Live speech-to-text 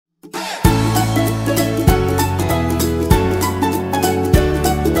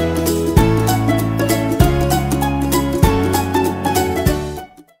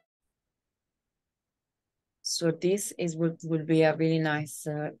So this will be a really nice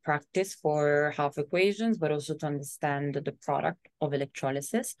practice for half equations, but also to understand the product of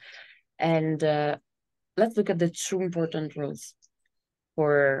electrolysis. And let's look at the two important rules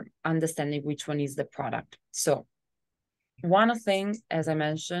for understanding which one is the product. So one thing, as I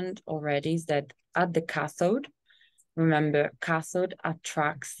mentioned already, is that at the cathode, remember, cathode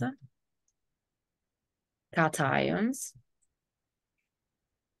attracts cations.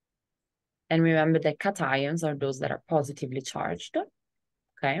 And remember that cations are those that are positively charged,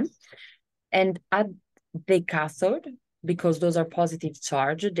 okay? And at the cathode, because those are positive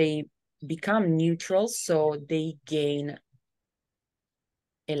charge, they become neutral, so they gain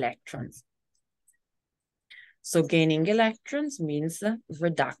electrons. So gaining electrons means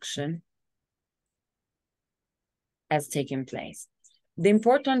reduction has taken place. The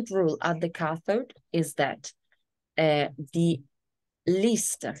important rule at the cathode is that the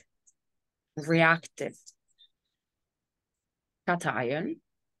least reactive cation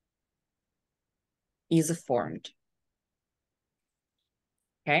is formed.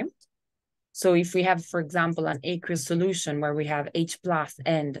 Okay? So if we have, for example, an aqueous solution where we have H plus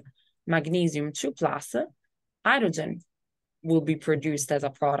and magnesium 2 plus, hydrogen will be produced as a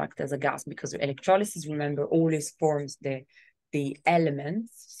product, as a gas, because electrolysis, remember, always forms the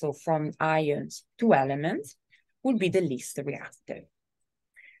elements. So from ions to elements would be the least reactive.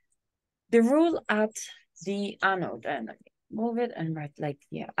 The rule at the anode, and move it and write like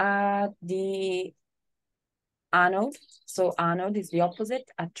here, at the anode. So anode is the opposite,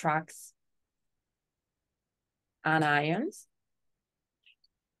 attracts anions.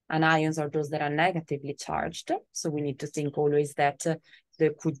 Anions are those that are negatively charged. So we need to think always that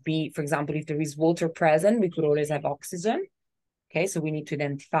there could be, for example, if there is water present, we could always have oxygen. Okay, so we need to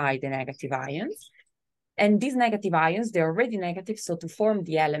identify the negative ions. And these negative ions, they're already negative. So to form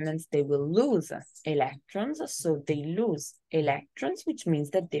the elements, they will lose electrons. So they lose electrons, which means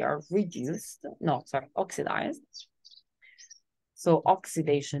that they are reduced, no, sorry, oxidized. So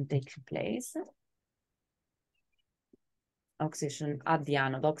oxidation takes place. Oxidation at the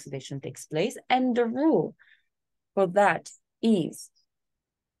anode, oxidation takes place. And the rule for that is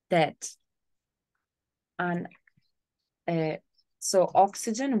that so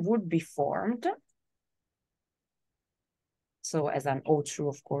oxygen would be formed. So as an O2,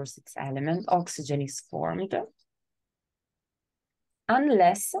 of course, its element, oxygen is formed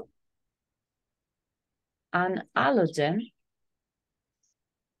unless an halogen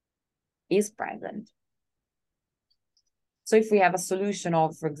is present. So if we have a solution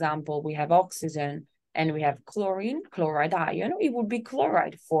of, for example, we have oxygen and we have chlorine, chloride ion, it would be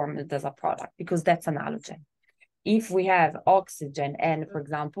chloride formed as a product because that's an halogen. If we have oxygen and, for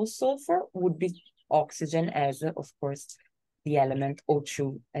example, sulfur, would be oxygen as, of course, the element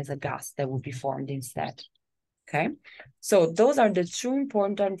O2 as a gas that would be formed instead. Okay, so those are the two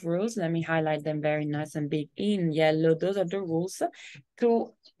important rules. Let me highlight them very nice and big in yellow. Those are the rules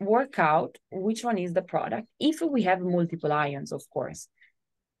to work out which one is the product if we have multiple ions, of course.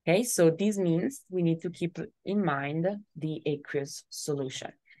 Okay, so this means we need to keep in mind the aqueous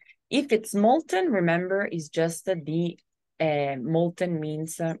solution. If it's molten, remember, it's just the molten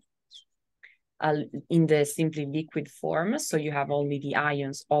means in the simply liquid form. So you have only the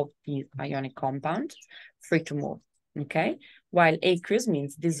ions of the ionic compound free to move, okay? While aqueous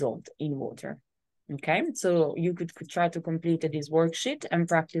means dissolved in water, okay? So you could try to complete this worksheet and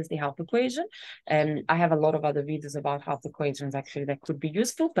practice the half equation. I have a lot of other videos about half equations actually that could be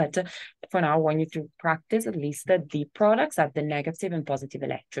useful, but for now I want you to practice at least the products at the negative and positive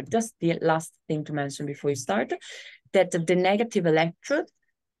electrode. Just the last thing to mention before you start, that the negative electrode,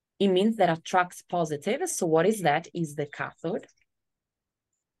 it means that attracts positive. So what is that? Is the cathode.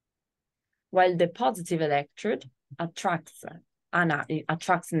 While the positive electrode attracts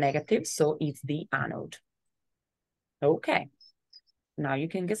negative, so it's the anode. Okay, now you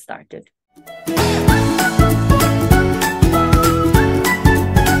can get started.